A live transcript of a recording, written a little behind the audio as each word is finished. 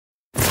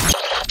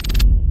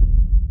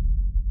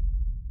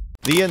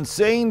The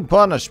insane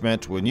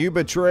punishment when you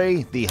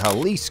betray the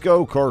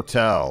Jalisco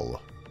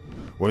Cartel.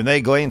 When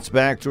they glance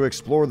back to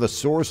explore the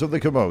source of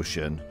the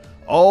commotion,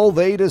 all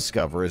they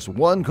discover is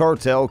one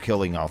cartel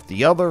killing off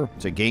the other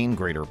to gain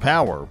greater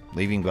power,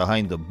 leaving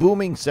behind the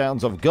booming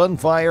sounds of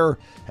gunfire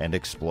and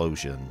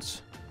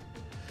explosions.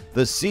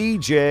 The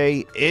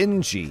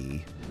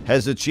CJNG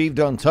has achieved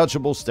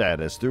untouchable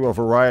status through a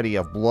variety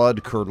of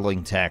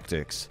blood-curdling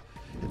tactics.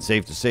 It's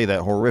safe to say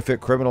that horrific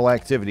criminal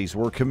activities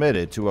were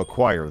committed to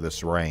acquire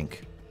this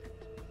rank.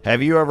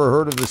 Have you ever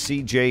heard of the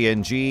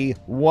CJNG,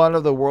 one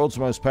of the world's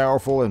most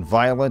powerful and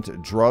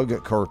violent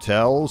drug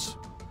cartels?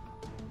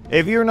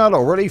 If you're not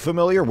already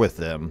familiar with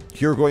them,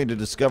 you're going to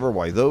discover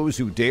why those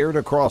who dare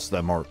to cross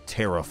them are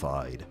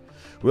terrified.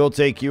 We'll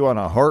take you on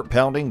a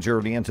heart-pounding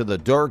journey into the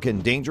dark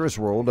and dangerous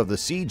world of the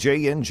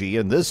CJNG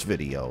in this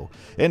video,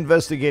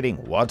 investigating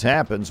what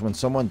happens when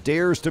someone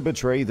dares to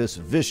betray this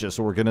vicious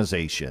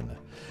organization.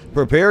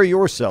 Prepare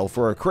yourself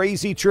for a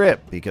crazy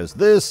trip, because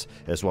this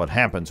is what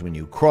happens when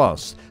you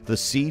cross the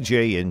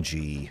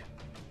CJNG.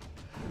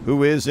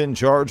 Who is in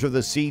charge of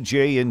the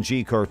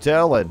CJNG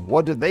cartel, and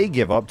what did they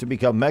give up to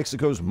become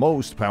Mexico's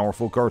most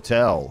powerful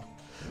cartel?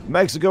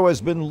 Mexico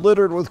has been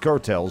littered with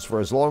cartels for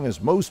as long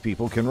as most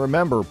people can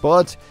remember,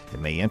 but it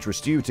may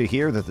interest you to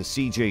hear that the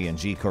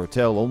CJNG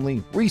cartel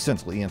only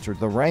recently entered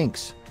the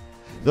ranks.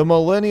 The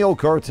Millennial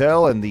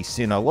Cartel and the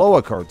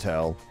Sinaloa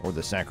Cartel, or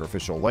the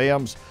Sacrificial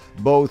Lambs,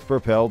 both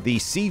propelled the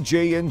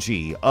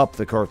CJNG up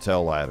the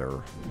cartel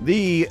ladder.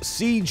 The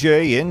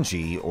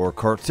CJNG, or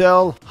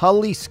Cartel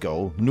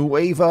Jalisco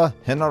Nueva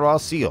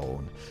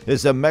Generacion,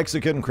 is a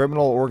Mexican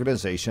criminal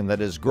organization that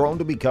has grown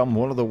to become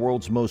one of the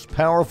world's most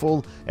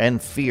powerful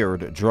and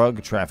feared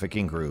drug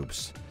trafficking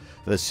groups.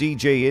 The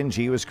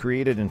CJNG was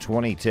created in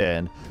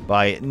 2010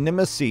 by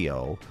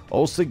Nemesio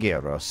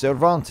Oseguera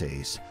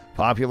Cervantes,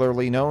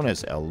 popularly known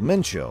as El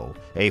Mencho,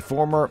 a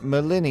former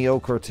Millennial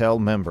Cartel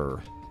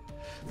member.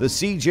 The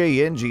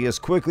CJNG has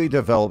quickly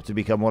developed to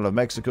become one of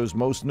Mexico's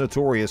most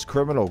notorious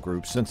criminal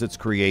groups since its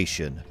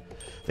creation.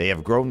 They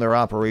have grown their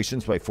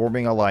operations by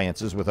forming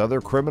alliances with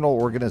other criminal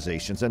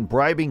organizations and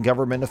bribing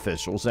government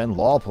officials and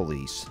law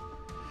police.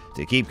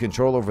 To keep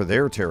control over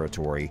their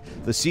territory,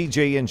 the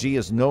CJNG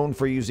is known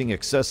for using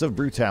excessive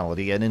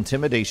brutality and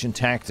intimidation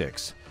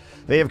tactics.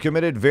 They have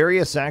committed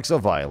various acts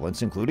of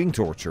violence, including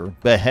torture,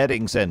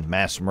 beheadings, and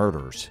mass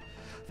murders.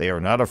 They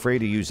are not afraid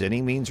to use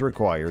any means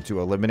required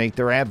to eliminate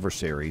their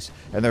adversaries,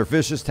 and their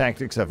vicious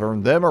tactics have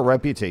earned them a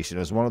reputation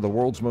as one of the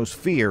world's most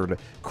feared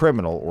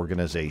criminal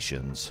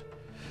organizations.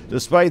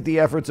 Despite the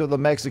efforts of the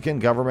Mexican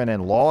government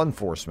and law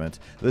enforcement,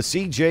 the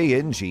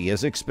CJNG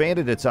has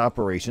expanded its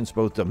operations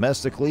both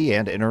domestically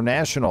and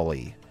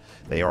internationally.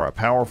 They are a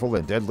powerful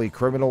and deadly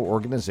criminal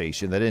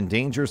organization that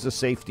endangers the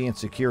safety and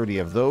security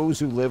of those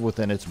who live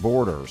within its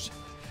borders.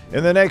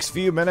 In the next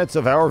few minutes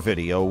of our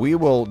video, we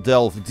will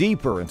delve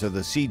deeper into the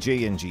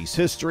CJNG's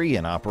history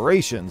and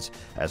operations,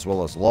 as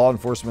well as law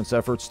enforcement's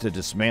efforts to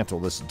dismantle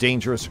this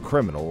dangerous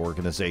criminal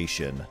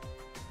organization.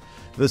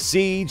 The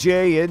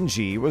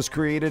CJNG was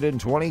created in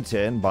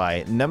 2010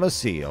 by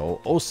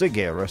Nemesio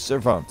Oseguera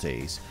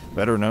Cervantes,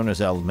 better known as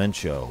El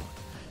Mencho.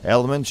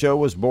 El Mencho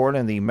was born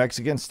in the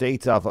Mexican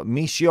state of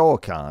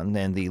Michoacan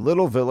in the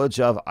little village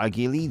of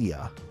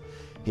Aguililla.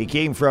 He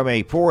came from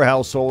a poor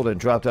household and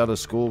dropped out of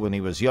school when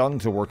he was young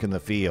to work in the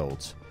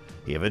fields.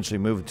 He eventually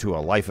moved to a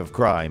life of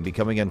crime,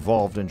 becoming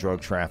involved in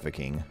drug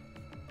trafficking.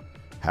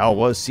 How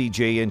was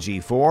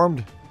CJNG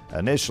formed?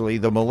 Initially,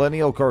 the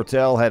Millennial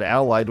Cartel had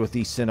allied with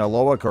the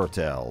Sinaloa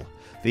Cartel.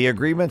 The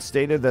agreement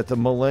stated that the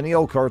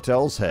Millennial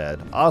Cartel's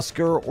head,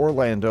 Oscar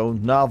Orlando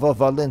Nava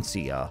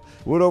Valencia,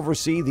 would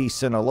oversee the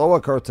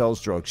Sinaloa Cartel's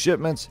drug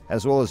shipments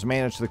as well as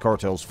manage the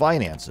cartel's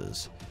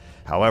finances.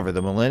 However,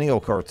 the Millennial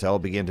Cartel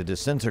began to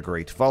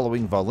disintegrate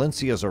following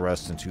Valencia's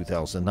arrest in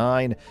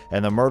 2009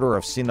 and the murder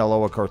of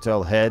Sinaloa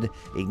Cartel head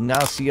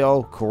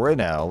Ignacio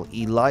Coronel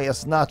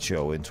Elias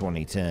Nacho in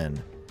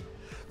 2010.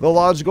 The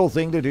logical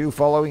thing to do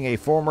following a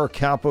former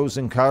capo's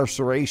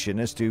incarceration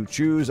is to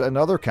choose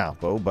another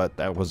capo, but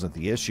that wasn't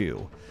the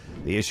issue.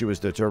 The issue was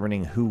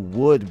determining who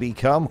would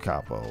become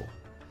capo.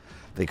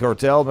 The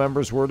cartel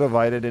members were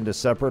divided into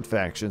separate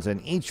factions,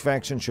 and each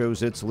faction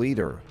chose its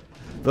leader.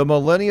 The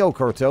Millennial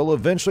Cartel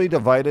eventually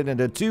divided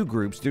into two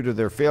groups due to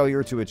their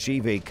failure to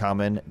achieve a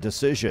common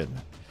decision.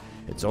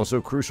 It's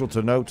also crucial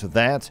to note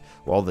that,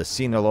 while the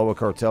Sinaloa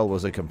Cartel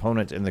was a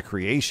component in the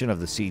creation of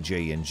the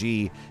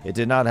CJNG, it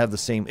did not have the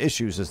same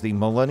issues as the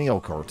Millennial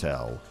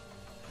Cartel.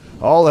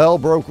 All hell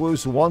broke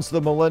loose once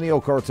the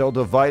Millennial Cartel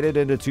divided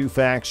into two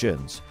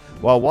factions.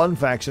 While one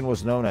faction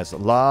was known as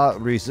La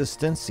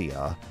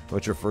Resistencia,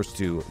 which refers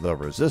to the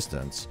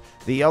resistance,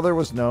 the other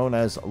was known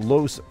as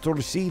Los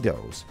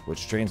Torcidos,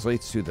 which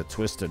translates to the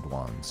Twisted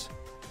Ones.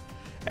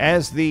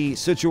 As the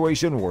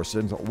situation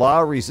worsened,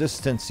 La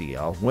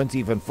Resistencia went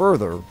even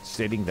further,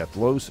 stating that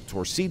Los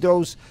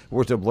Torcidos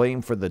were to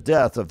blame for the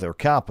death of their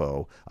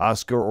capo,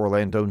 Oscar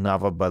Orlando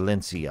Nava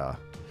Valencia.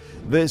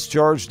 This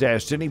charge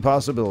dashed any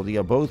possibility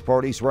of both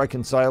parties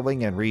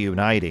reconciling and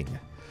reuniting.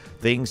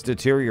 Things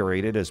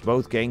deteriorated as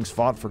both gangs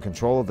fought for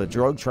control of the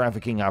drug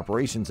trafficking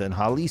operations in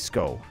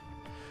Jalisco.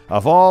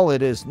 Of all,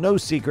 it is no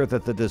secret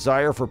that the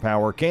desire for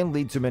power can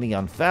lead to many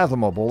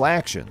unfathomable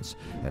actions,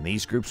 and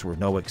these groups were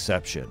no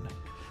exception.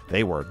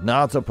 They were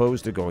not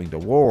opposed to going to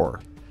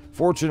war.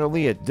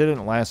 Fortunately, it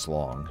didn't last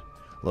long.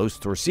 Los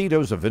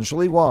Torcidos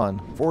eventually won,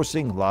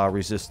 forcing La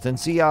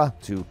Resistencia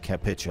to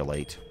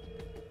capitulate.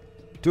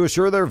 To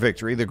assure their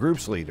victory, the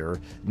group's leader,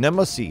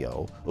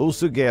 Nemesio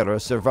Ulsuguera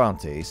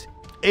Cervantes,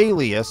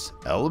 alias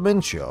El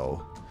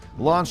Mencho,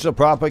 launched a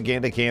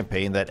propaganda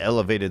campaign that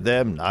elevated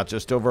them not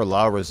just over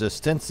La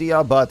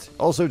Resistencia, but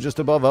also just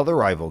above other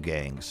rival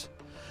gangs.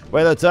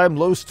 By the time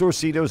Los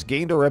Torcidos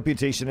gained a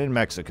reputation in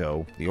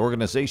Mexico, the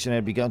organization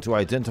had begun to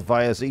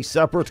identify as a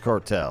separate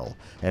cartel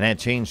and had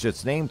changed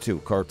its name to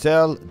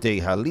Cartel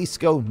de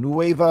Jalisco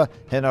Nueva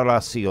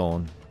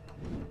Generación.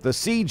 The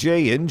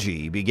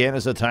CJNG began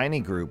as a tiny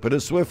group but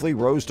has swiftly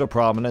rose to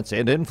prominence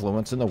and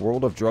influence in the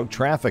world of drug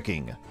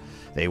trafficking.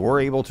 They were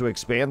able to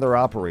expand their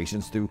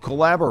operations through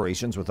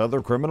collaborations with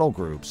other criminal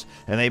groups,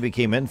 and they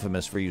became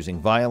infamous for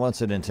using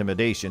violence and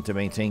intimidation to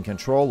maintain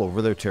control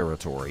over their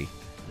territory.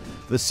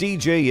 The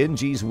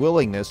CJNG's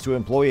willingness to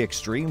employ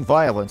extreme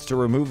violence to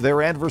remove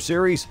their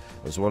adversaries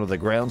was one of the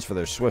grounds for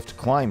their swift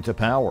climb to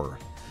power.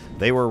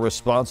 They were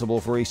responsible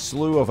for a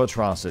slew of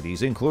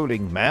atrocities,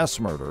 including mass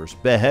murders,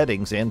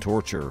 beheadings, and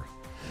torture.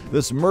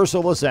 This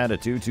merciless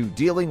attitude to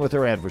dealing with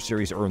their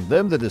adversaries earned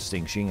them the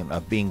distinction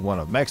of being one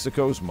of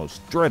Mexico's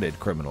most dreaded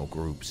criminal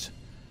groups.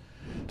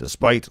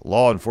 Despite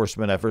law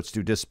enforcement efforts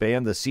to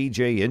disband the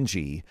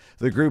CJNG,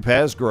 the group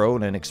has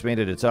grown and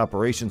expanded its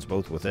operations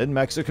both within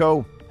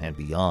Mexico and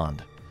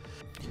beyond.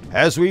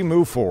 As we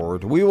move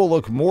forward, we will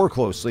look more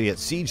closely at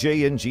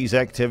CJNG's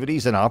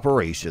activities and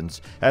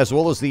operations, as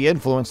well as the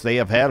influence they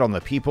have had on the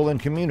people and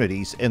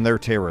communities in their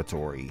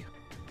territory.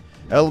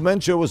 El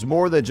Mencho was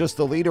more than just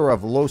the leader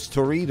of Los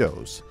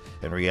Corridos.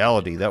 In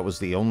reality, that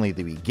was only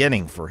the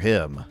beginning for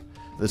him.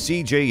 The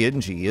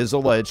CJNG is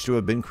alleged to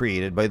have been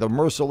created by the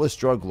merciless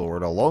drug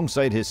lord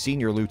alongside his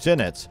senior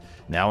lieutenants,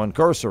 now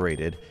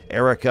incarcerated,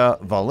 Erica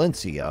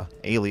Valencia,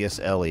 alias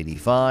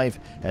L85,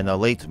 and the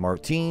late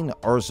Martin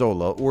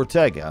Arzola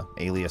Ortega,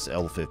 alias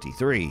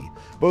L53,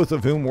 both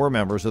of whom were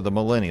members of the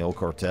Millennial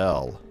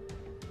Cartel.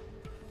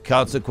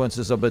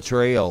 Consequences of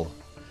betrayal.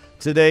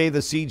 Today, the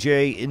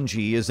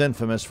CJNG is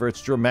infamous for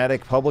its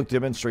dramatic public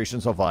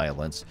demonstrations of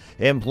violence,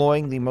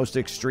 employing the most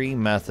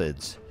extreme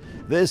methods.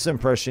 This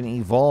impression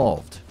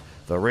evolved.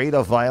 The rate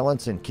of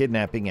violence and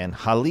kidnapping in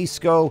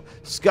Jalisco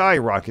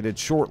skyrocketed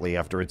shortly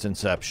after its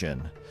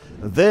inception.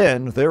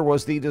 Then there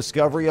was the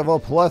discovery of a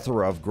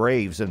plethora of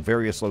graves in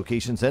various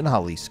locations in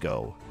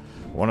Jalisco.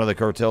 One of the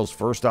cartel's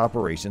first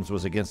operations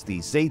was against the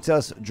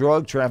Zetas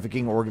drug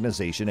trafficking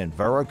organization in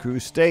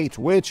Veracruz State,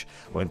 which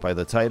went by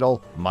the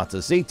title Mata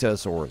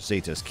Zetas or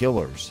Zetas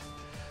Killers.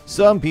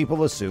 Some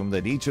people assume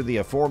that each of the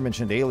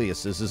aforementioned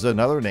aliases is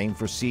another name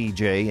for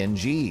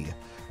CJNG.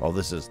 While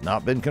this has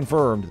not been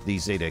confirmed, the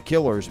Zeta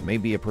Killers may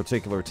be a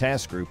particular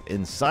task group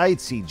inside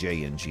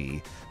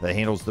CJNG that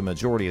handles the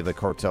majority of the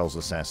cartel's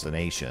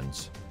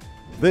assassinations.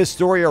 This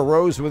story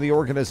arose when the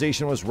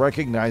organization was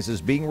recognized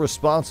as being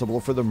responsible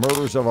for the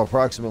murders of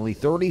approximately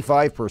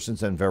 35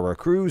 persons in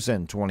Veracruz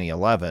in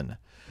 2011.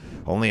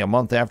 Only a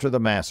month after the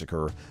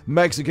massacre,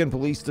 Mexican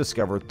police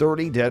discovered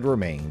 30 dead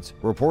remains,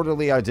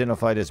 reportedly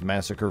identified as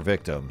massacre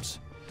victims.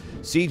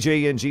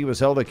 CJNG was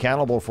held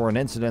accountable for an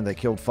incident that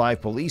killed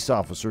 5 police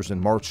officers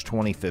in March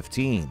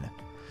 2015.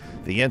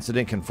 The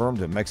incident confirmed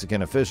to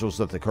Mexican officials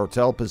that the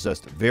cartel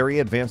possessed very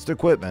advanced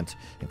equipment,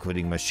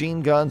 including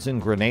machine guns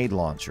and grenade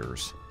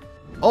launchers.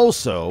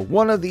 Also,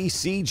 one of the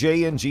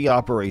CJNG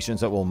operations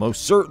that will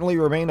most certainly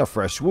remain a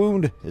fresh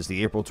wound is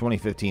the April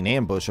 2015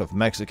 ambush of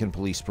Mexican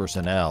police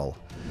personnel.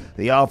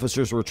 The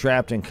officers were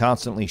trapped and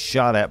constantly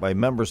shot at by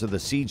members of the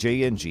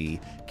CJNG,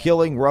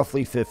 killing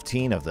roughly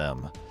 15 of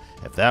them.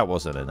 If that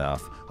wasn't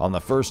enough, on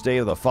the first day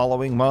of the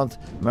following month,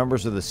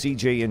 members of the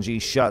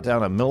CJNG shot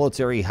down a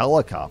military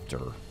helicopter,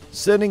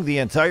 sending the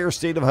entire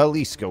state of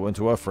Jalisco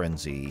into a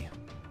frenzy.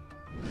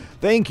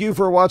 Thank you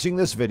for watching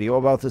this video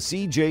about the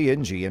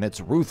CJNG and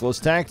its ruthless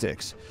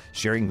tactics.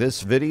 Sharing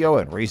this video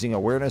and raising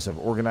awareness of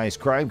organized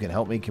crime can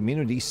help make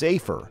communities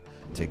safer.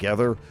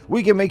 Together,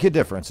 we can make a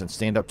difference and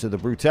stand up to the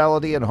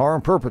brutality and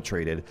harm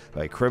perpetrated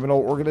by criminal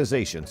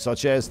organizations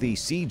such as the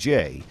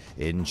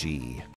CJNG.